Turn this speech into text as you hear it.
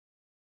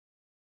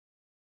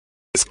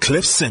is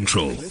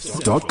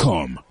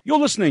cliffcentral.com. You're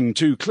listening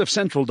to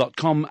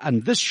cliffcentral.com,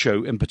 and this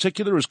show in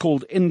particular is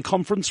called In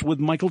Conference with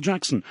Michael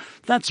Jackson.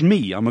 That's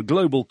me. I'm a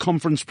global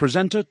conference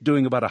presenter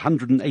doing about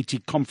 180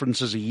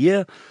 conferences a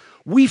year.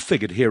 We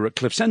figured here at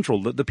Cliff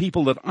Central that the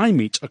people that I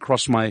meet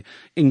across my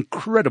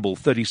incredible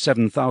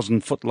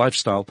 37,000-foot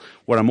lifestyle,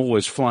 where I'm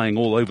always flying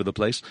all over the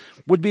place,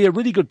 would be a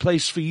really good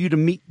place for you to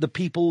meet the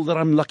people that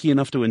I'm lucky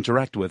enough to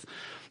interact with.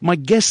 My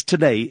guest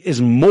today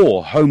is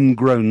more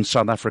homegrown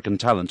South African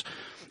talent.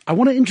 I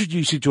want to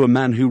introduce you to a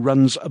man who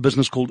runs a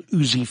business called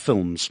Uzi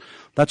Films.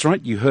 That's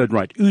right, you heard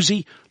right.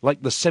 Uzi,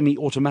 like the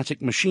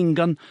semi-automatic machine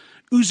gun.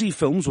 Uzi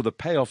Films, with a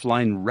payoff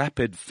line,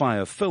 Rapid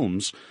Fire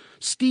Films.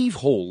 Steve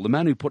Hall, the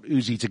man who put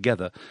Uzi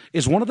together,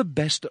 is one of the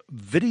best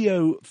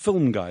video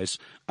film guys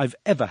I've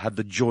ever had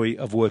the joy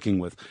of working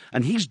with.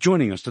 And he's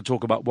joining us to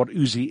talk about what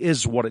Uzi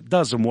is, what it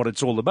does, and what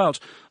it's all about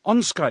on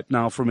Skype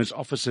now from his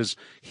offices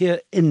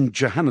here in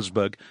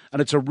Johannesburg.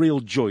 And it's a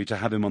real joy to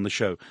have him on the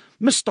show.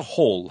 Mr.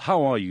 Hall,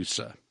 how are you,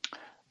 sir?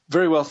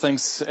 Very well,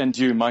 thanks, and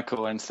you,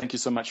 Michael, and thank you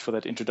so much for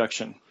that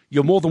introduction.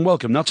 You're more than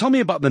welcome. Now tell me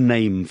about the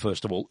name,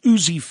 first of all.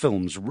 Uzi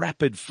Films,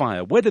 Rapid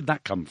Fire. Where did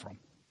that come from?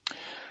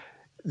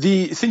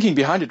 The thinking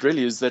behind it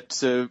really is that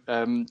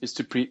is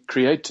to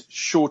create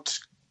short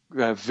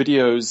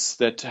videos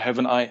that have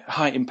an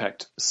high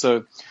impact.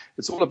 So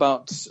it's all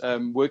about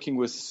working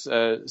with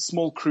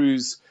small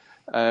crews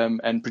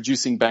and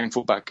producing bang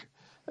for buck.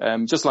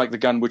 Just like the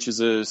gun, which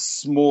is a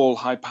small,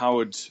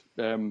 high-powered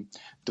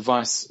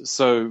device,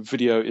 so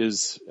video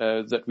is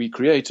that we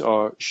create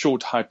are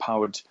short,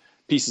 high-powered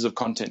pieces of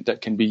content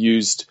that can be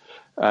used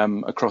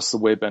across the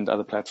web and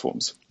other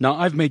platforms. Now,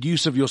 I've made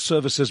use of your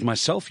services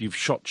myself. You've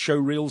shot show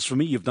reels for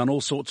me. You've done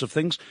all sorts of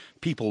things.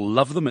 People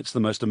love them. It's the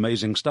most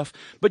amazing stuff.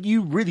 But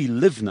you really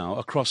live now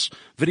across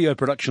video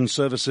production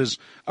services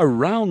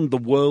around the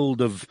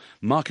world of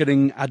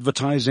marketing,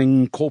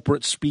 advertising,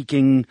 corporate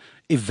speaking,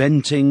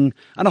 eventing,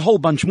 and a whole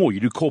bunch more. You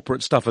do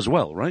corporate stuff as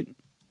well, right?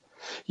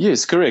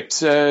 Yes,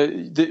 correct.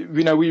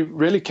 We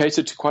really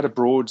cater to quite a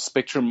broad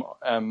spectrum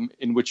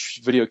in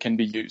which video can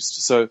be used.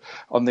 So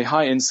on the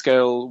high-end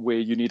scale, where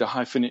you need a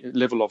high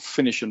level of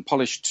finish and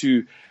polish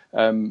to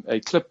a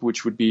clip,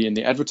 which would be in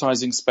the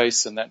advertising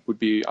space, and that would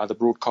be either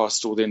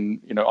broadcast or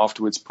then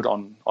afterwards put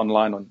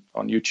online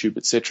on YouTube,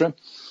 etc.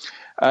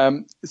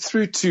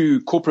 Through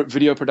to corporate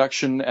video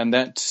production, and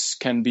that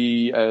can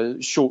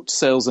be short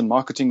sales and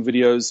marketing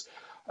videos.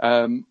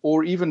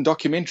 Or even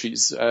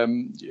documentaries.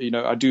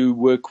 I do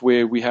work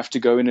where we have to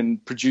go in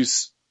and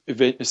produce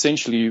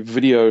essentially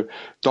video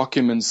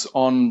documents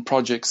on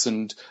projects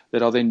and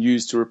that are then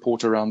used to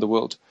report around the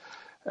world.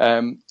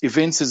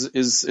 Events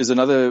is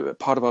another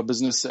part of our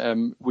business,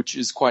 which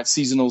is quite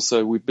seasonal.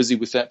 So we're busy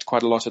with that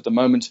quite a lot at the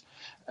moment.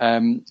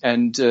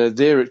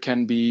 There it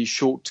can be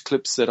short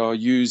clips that are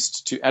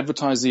used to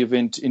advertise the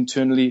event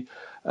internally,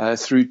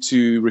 through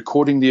to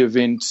recording the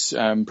event,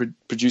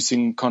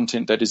 producing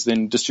content that is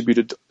then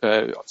distributed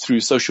through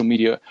social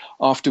media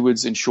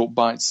afterwards in short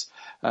bites,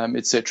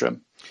 etc.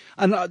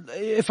 And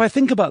if I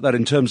think about that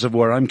in terms of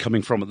where I'm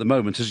coming from at the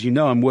moment, as you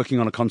know, I'm working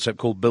on a concept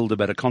called Build a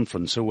Better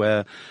Conference,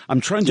 where I'm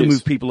trying to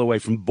move people away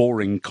from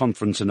boring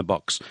conference in a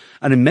box.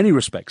 And in many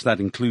respects, that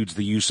includes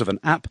the use of an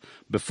app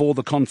before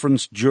the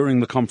conference, during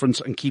the conference,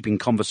 and keeping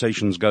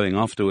conversations going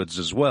afterwards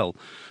as well.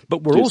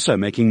 But we're also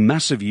making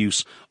massive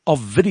use of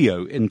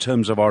video in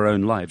terms of our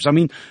own lives. I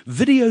mean,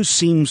 video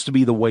seems to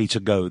be the way to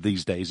go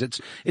these days.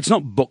 It's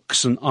not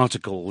books and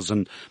articles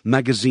and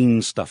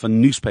magazine stuff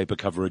and newspaper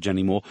coverage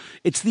anymore.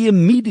 It's the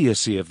immediacy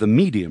of the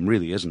medium,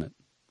 really, isn't it?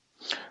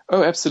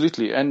 Oh,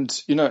 absolutely.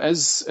 And,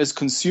 as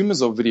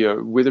consumers of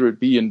video, whether it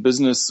be in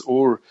business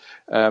or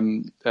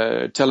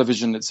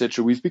television,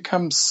 etc., we've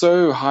become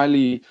so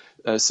highly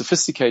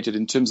sophisticated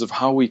in terms of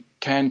how we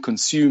can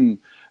consume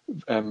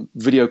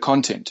video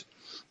content.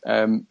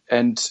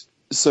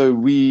 So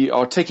we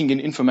are taking in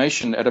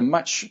information at a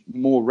much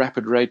more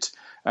rapid rate,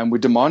 and we're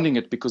demanding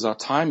it because our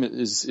time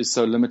is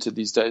so limited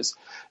these days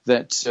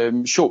that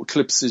short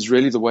clips is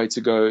really the way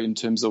to go in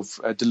terms of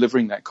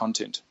delivering that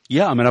content.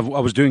 Yeah, I mean, I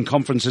was doing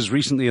conferences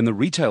recently in the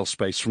retail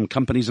space from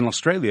companies in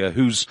Australia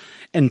whose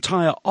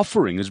entire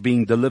offering is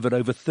being delivered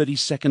over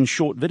 30-second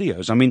short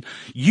videos. I mean,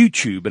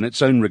 YouTube in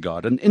its own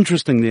regard, and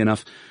interestingly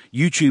enough,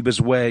 YouTube is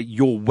where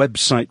your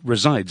website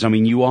resides. I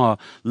mean, you are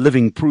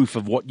living proof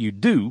of what you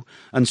do,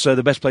 and so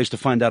the best place to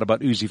find out about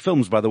Uzi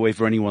Films, by the way,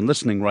 for anyone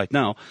listening right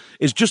now,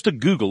 is just to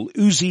Google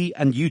Uzi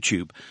and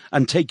YouTube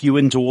and take you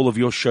into all of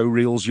your show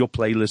reels, your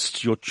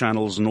playlists, your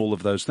channels, and all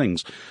of those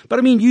things. But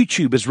I mean,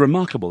 YouTube is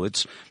remarkable.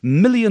 It's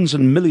millions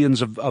and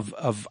millions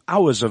of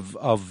hours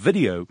of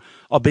video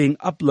are being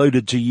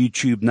uploaded to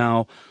YouTube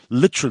now,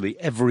 literally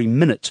every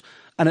minute.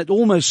 And it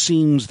almost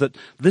seems that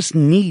this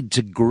need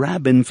to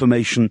grab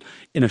information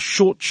in a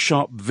short,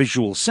 sharp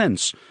visual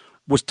sense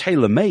was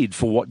tailor-made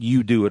for what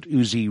you do at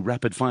Uzi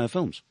Rapid Fire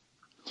Films.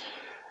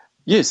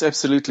 Yes,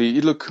 absolutely.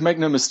 Look, make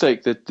no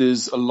mistake that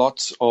there's a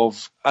lot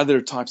of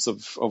other types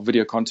of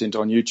video content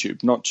on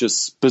YouTube, not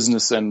just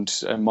business and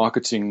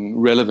marketing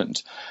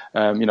relevant,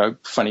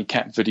 funny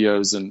cat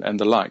videos and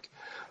the like.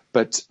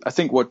 But I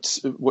think what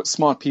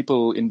smart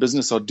people in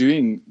business are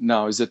doing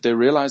now is that they're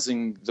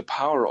realizing the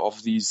power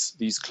of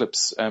these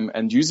clips,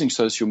 and using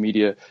social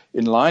media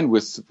in line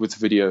with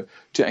video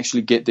to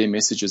actually get their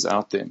messages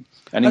out there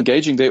and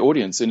engaging their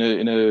audience in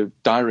a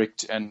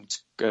direct and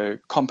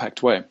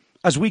compact way.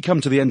 As we come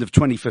to the end of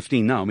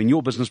 2015 now, I mean,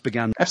 your business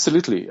began.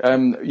 Absolutely.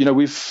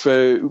 We've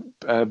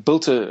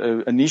built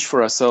a niche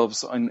for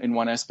ourselves in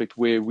one aspect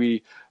where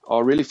we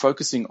are really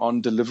focusing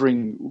on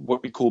delivering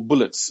what we call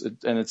bullets.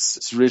 And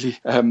it's really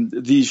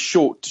these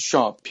short,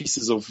 sharp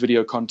pieces of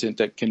video content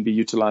that can be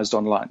utilized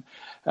online.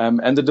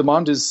 And the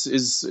demand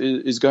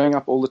is going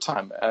up all the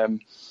time.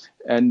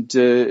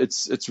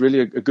 It's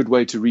really a good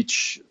way to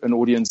reach an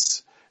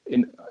audience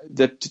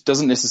that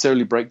doesn't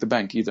necessarily break the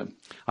bank either.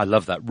 I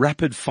love that.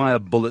 Rapid fire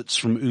bullets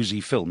from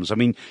Uzi Films. I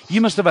mean, you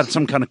must have had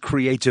some kind of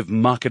creative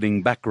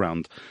marketing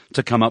background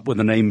to come up with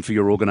a name for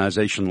your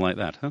organization like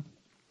that, huh?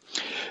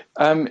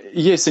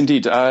 Yes,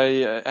 indeed.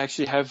 I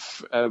actually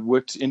have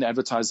worked in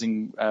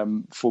advertising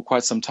for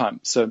quite some time.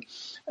 So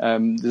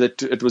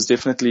that it was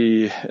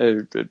definitely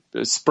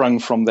sprung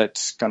from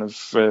that kind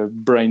of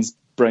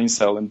brain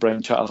cell and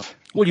brainchild.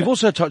 Well, you've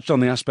also touched on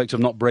the aspect of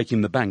not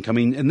breaking the bank. I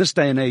mean, in this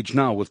day and age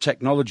now, with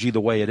technology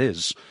the way it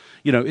is,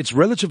 it's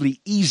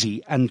relatively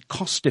easy and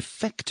cost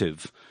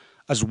effective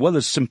as well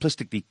as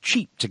simplistically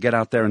cheap to get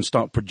out there and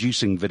start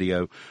producing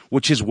video,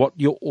 which is what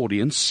your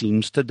audience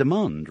seems to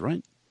demand,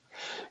 right?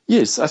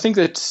 Yes, I think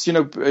that,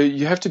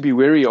 you have to be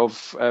wary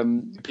of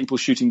people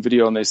shooting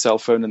video on their cell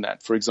phone and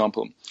that, for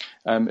example.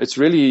 It's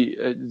really,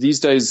 these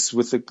days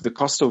with the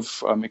cost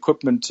of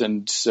equipment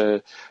and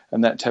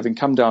that having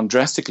come down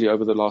drastically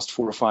over the last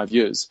 4 or 5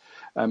 years,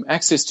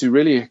 access to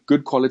really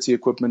good quality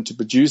equipment to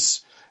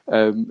produce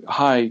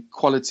high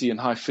quality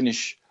and high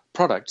finish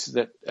product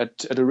that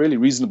at a really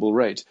reasonable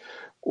rate.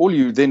 All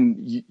you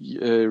then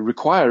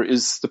require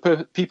is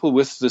the people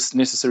with this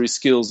necessary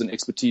skills and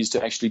expertise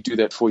to actually do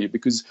that for you,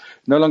 because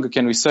no longer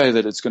can we say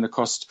that it's going to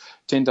cost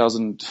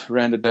 10,000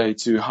 Rand a day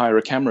to hire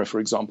a camera, for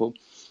example,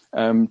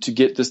 to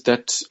get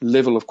that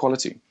level of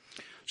quality.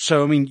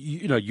 So, I mean,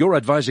 you're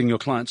advising your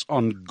clients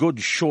on good,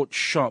 short,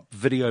 sharp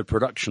video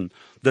production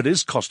that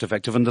is cost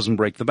effective and doesn't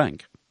break the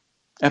bank.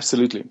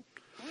 Absolutely.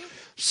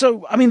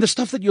 So, I mean, the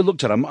stuff that you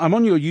looked at, I'm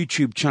on your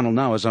YouTube channel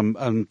now as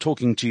I'm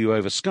talking to you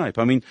over Skype.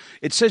 I mean,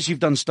 it says you've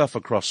done stuff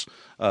across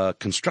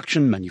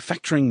construction,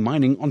 manufacturing,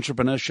 mining,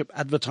 entrepreneurship,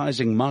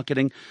 advertising,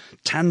 marketing,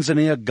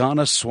 Tanzania,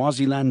 Ghana,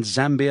 Swaziland,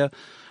 Zambia.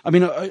 I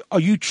mean, are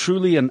you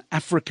truly an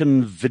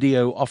African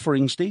video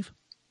offering, Steve?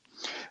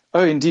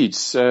 Oh, indeed.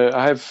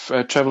 I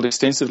have traveled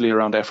extensively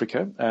around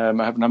Africa.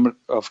 I have a number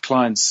of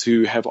clients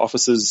who have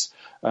offices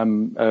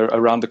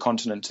around the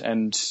continent,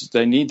 and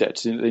they need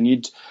that. They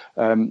need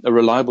a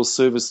reliable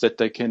service that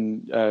they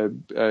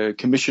can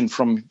commission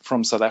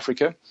from South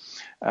Africa,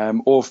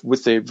 or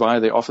via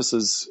their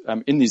offices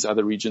in these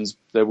other regions.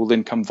 They will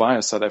then come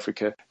via South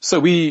Africa. So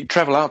we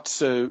travel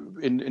out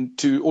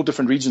into all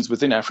different regions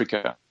within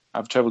Africa.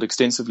 I've traveled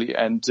extensively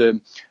and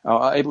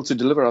are able to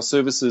deliver our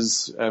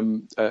services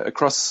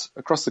across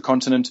the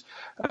continent,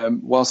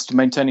 whilst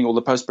maintaining all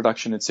the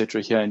post-production,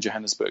 etc., here in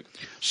Johannesburg.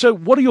 So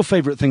what are your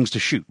favorite things to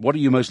shoot? What are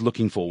you most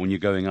looking for when you're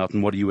going out,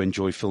 and what do you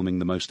enjoy filming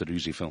the most at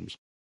Uzi Films?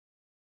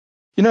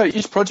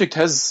 Each project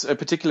has a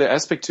particular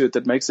aspect to it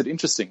that makes it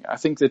interesting. I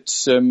think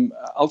that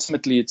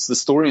ultimately it's the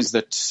stories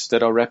that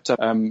are wrapped up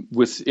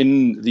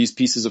within these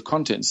pieces of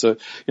content. So,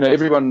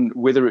 everyone,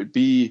 whether it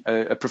be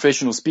a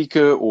professional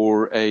speaker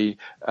or a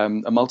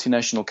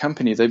multinational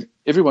company,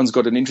 everyone's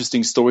got an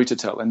interesting story to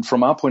tell. And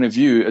from our point of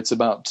view, it's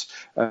about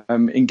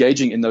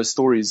engaging in those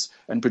stories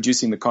and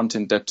producing the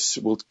content that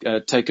will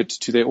take it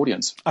to their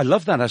audience. I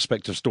love that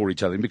aspect of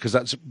storytelling, because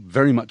that's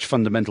very much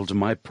fundamental to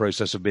my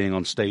process of being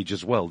on stage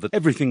as well, that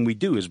everything we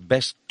do is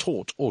best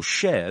taught or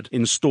shared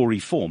in story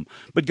form.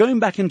 But going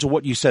back into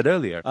what you said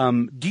earlier,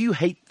 do you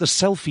hate the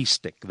selfie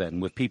stick then,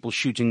 with people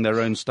shooting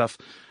their own stuff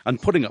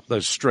and putting up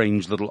those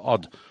strange little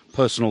odd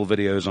personal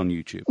videos on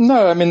YouTube?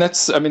 No, I mean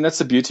that's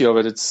the beauty of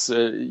it. It's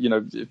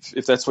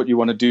if that's what you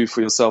want to do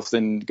for yourself,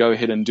 then go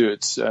ahead and do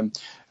it.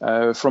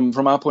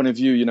 From our point of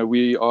view,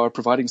 we are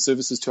providing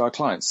services to our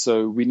clients,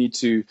 so we need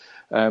to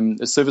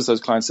service those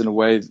clients in a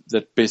way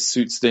that best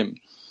suits them.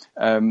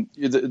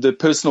 The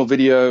personal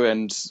video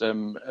and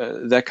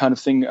that kind of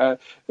thing,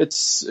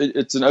 it's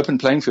an open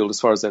playing field as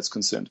far as that's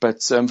concerned.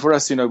 But for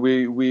us,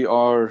 we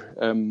are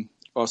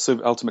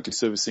ultimately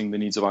servicing the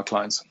needs of our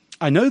clients.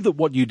 I know that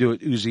what you do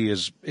at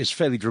Uzi is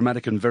fairly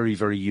dramatic and very,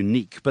 very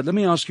unique. But let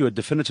me ask you a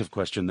definitive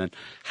question then.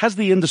 Has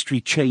the industry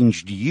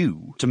changed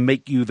you to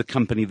make you the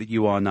company that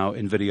you are now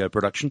in video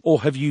production,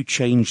 or have you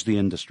changed the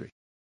industry?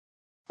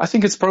 I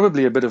think it's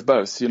probably a bit of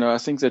both. I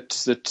think that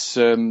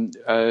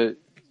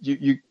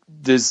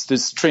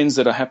there's trends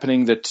that are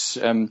happening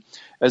that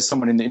as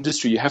someone in the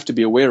industry you have to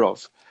be aware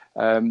of.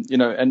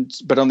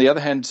 But on the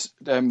other hand,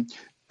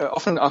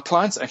 often our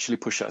clients actually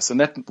push us, and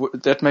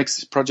that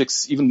makes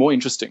projects even more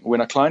interesting. When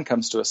a client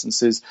comes to us and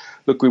says,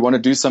 "Look, we want to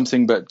do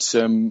something, but we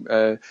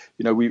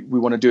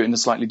want to do it in a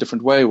slightly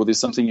different way, or there's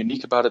something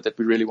unique about it that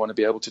we really want to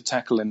be able to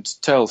tackle and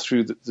tell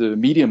through the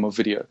medium of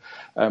video,"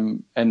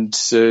 and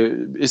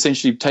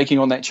essentially taking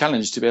on that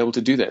challenge to be able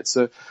to do that.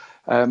 So.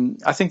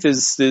 I think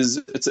it's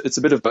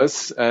a bit of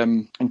both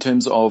in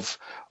terms of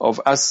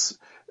us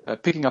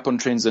picking up on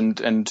trends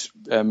and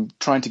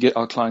trying to get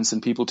our clients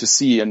and people to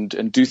see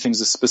and do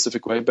things a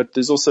specific way. But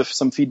there's also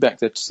some feedback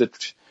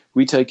that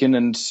we take in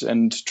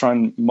and try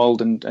and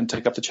mold and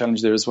take up the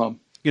challenge there as well.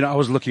 You know, I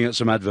was looking at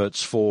some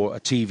adverts for a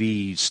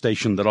TV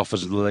station that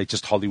offers the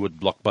latest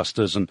Hollywood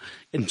blockbusters and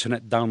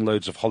internet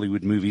downloads of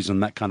Hollywood movies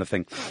and that kind of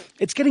thing.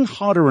 It's getting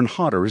harder and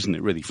harder, isn't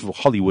it, really, for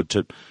Hollywood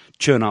to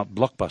churn out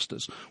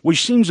blockbusters,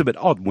 which seems a bit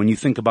odd when you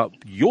think about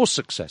your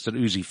success at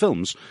Uzi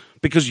Films,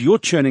 because you're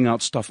churning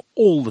out stuff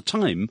all the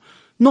time,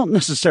 not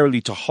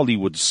necessarily to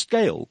Hollywood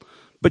scale,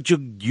 but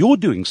you're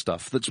doing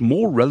stuff that's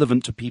more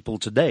relevant to people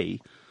today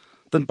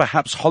than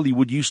perhaps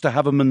Hollywood used to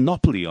have a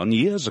monopoly on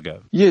years ago.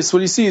 Yes,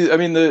 well, you see, I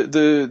mean,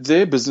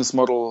 their business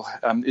model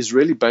is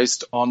really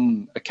based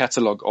on a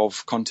catalog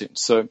of content.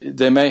 So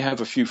they may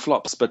have a few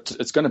flops, but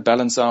it's going to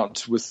balance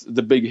out with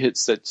the big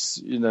hits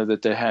that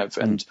they have,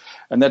 and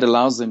that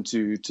allows them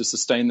to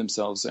sustain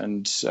themselves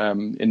and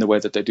in the way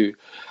that they do.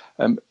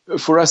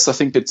 For us, I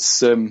think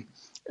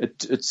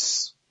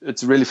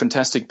it's really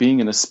fantastic being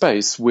in a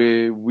space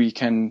where we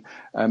can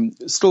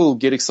still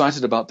get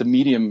excited about the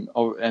medium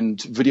and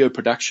video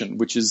production,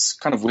 which is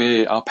kind of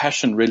where our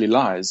passion really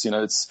lies. You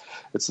know, it's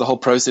the whole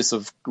process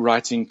of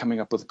writing, coming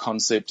up with a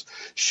concept,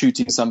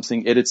 shooting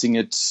something, editing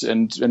it,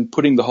 and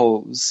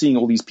seeing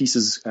all these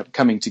pieces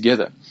coming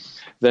together.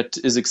 That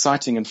is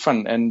exciting and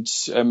fun, and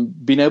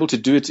being able to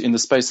do it in the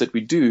space that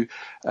we do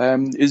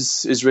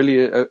is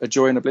really a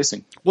joy and a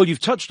blessing. Well, you've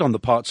touched on the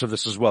parts of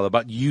this as well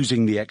about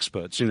using the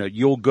experts. You know,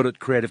 you're good at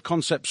creative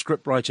concept,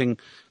 script writing,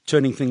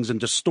 turning things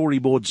into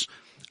storyboards,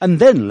 and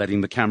then letting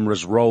the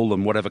cameras roll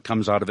and whatever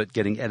comes out of it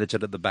getting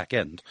edited at the back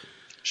end.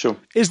 Sure.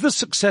 Is the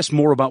success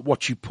more about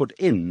what you put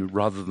in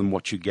rather than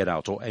what you get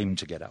out or aim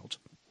to get out?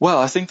 Well,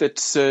 I think that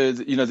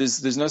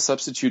there's no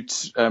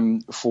substitute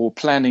for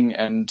planning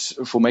and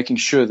for making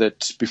sure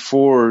that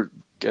before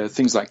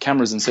things like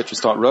cameras and etc.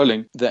 start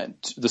rolling,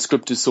 that the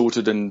script is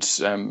sorted and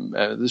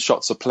the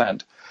shots are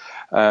planned.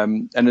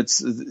 And it's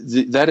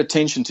that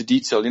attention to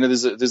detail. You know,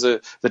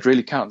 that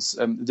really counts.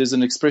 There's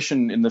an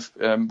expression in there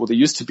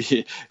used to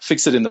be,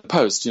 fix it in the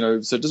post. You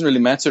know, so it doesn't really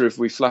matter if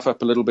we fluff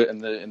up a little bit in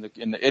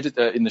the edit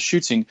in the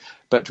shooting,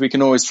 but we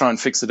can always try and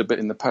fix it a bit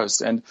in the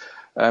post. And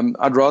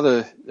I'd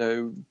rather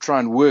try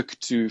and work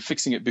to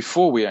fixing it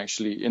before we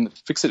actually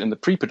fix it in the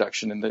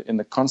pre-production, in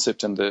the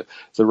concept and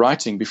the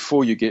writing,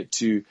 before you get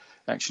to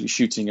actually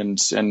shooting and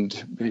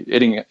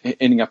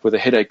ending up with a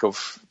headache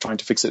of trying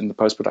to fix it in the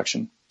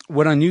post-production.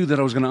 When I knew that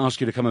I was going to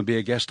ask you to come and be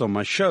a guest on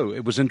my show,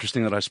 it was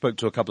interesting that I spoke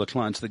to a couple of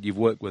clients that you've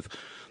worked with.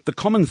 The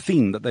common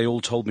theme that they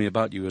all told me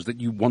about you is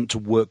that you want to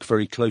work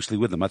very closely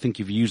with them. I think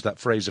you've used that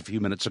phrase a few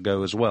minutes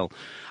ago as well.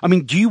 I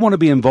mean, do you want to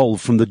be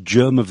involved from the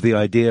germ of the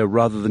idea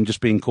rather than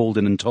just being called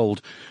in and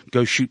told,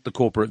 go shoot the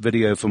corporate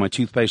video for my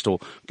toothpaste, or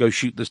go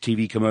shoot this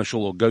TV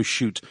commercial, or go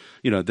shoot,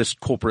 this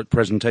corporate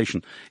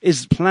presentation?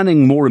 Is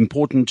planning more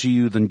important to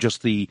you than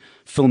just the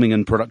filming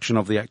and production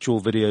of the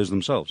actual videos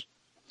themselves?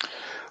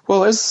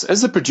 Well,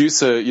 as a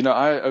producer,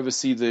 I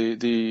oversee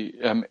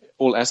the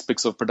all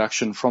aspects of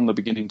production from the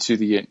beginning to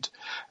the end.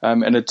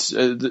 And it's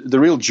the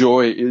real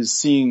joy is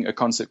seeing a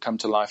concept come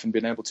to life and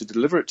being able to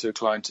deliver it to a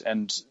client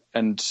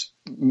and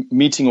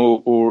meeting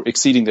or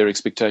exceeding their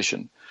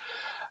expectation.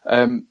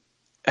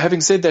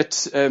 Having said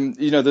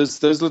that,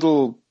 those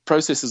little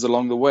processes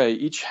along the way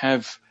each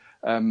have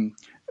an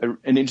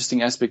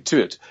interesting aspect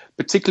to it,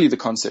 particularly the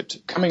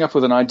concept. Coming up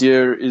with an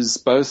idea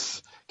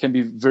can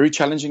be very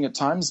challenging at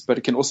times, but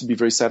it can also be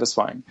very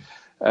satisfying.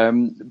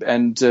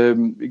 And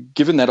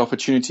given that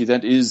opportunity,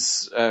 that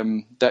is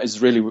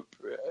really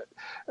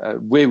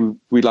where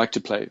we like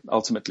to play.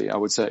 Ultimately, I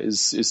would say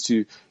is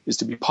to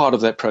be part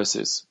of that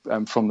process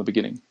from the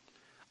beginning.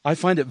 I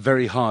find it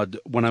very hard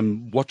when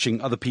I'm watching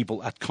other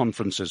people at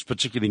conferences,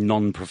 particularly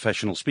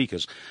non-professional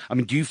speakers. I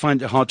mean, do you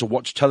find it hard to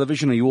watch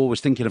television? Are you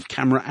always thinking of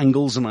camera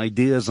angles and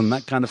ideas and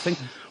that kind of thing?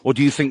 Or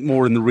do you think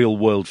more in the real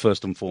world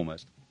first and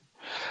foremost?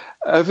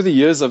 Over the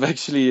years, I've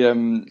actually, I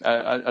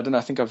don't know,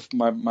 I think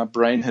my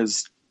brain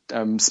has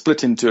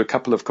split into a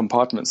couple of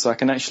compartments. So I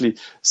can actually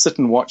sit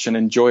and watch and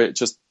enjoy it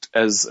just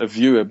as a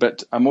viewer,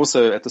 but I'm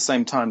also at the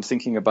same time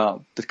thinking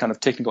about the kind of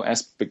technical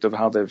aspect of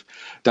how they've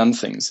done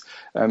things.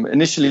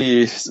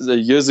 Initially,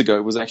 years ago,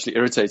 it was actually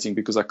irritating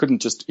because I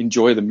couldn't just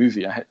enjoy the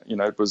movie.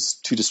 It was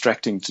too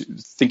distracting to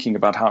thinking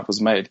about how it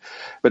was made.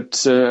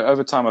 But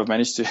over time, I've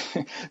managed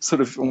to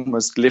sort of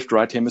almost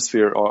left-right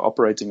hemisphere are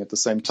operating at the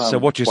same time. So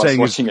what you're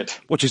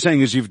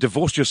saying is you've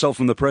divorced yourself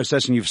from the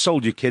process and you've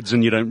sold your kids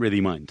and you don't really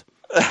mind.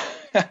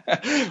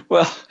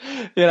 Well,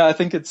 I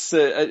think it's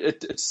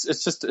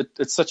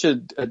such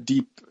a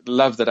deep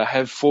love that I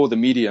have for the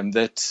medium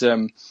that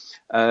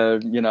I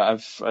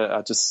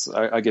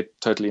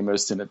get totally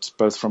immersed in it,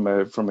 both from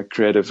a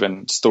creative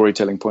and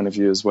storytelling point of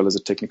view, as well as a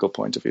technical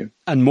point of view.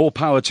 And more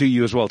power to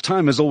you as well.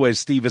 Time, as always,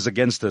 Steve, is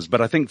against us.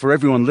 But I think for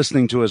everyone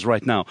listening to us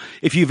right now,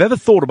 if you've ever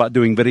thought about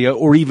doing video,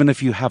 or even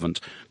if you haven't,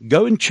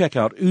 go and check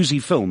out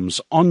Uzi Films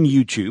on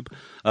YouTube.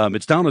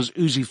 It's down as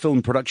Uzi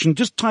Film Production.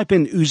 Just type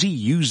in Uzi,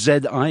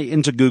 U-Z-I,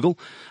 into Google.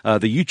 The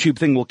YouTube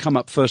thing will come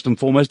up first and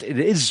foremost. It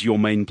is your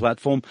main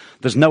platform.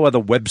 There's no other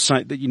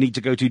website that you need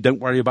to go to. Don't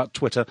worry about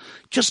Twitter.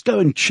 Just go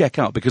and check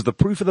out, because the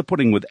proof of the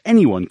pudding with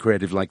anyone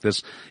creative like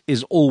this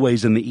is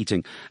always in the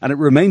eating. And it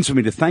remains for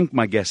me to thank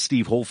my guest,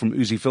 Steve Hall from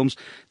Uzi Films.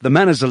 The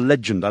man is a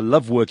legend. I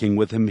love working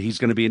with him. He's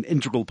going to be an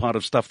integral part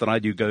of stuff that I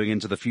do going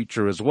into the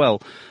future as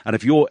well. And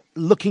if you're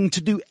looking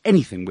to do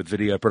anything with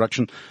video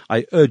production,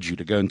 I urge you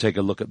to go and take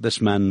a look at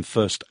this man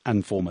first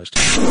and foremost.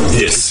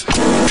 This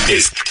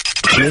is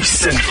Cliff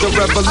Central. The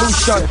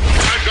revolution.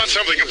 I've got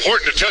something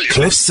important to tell you.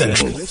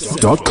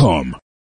 CliffCentral.com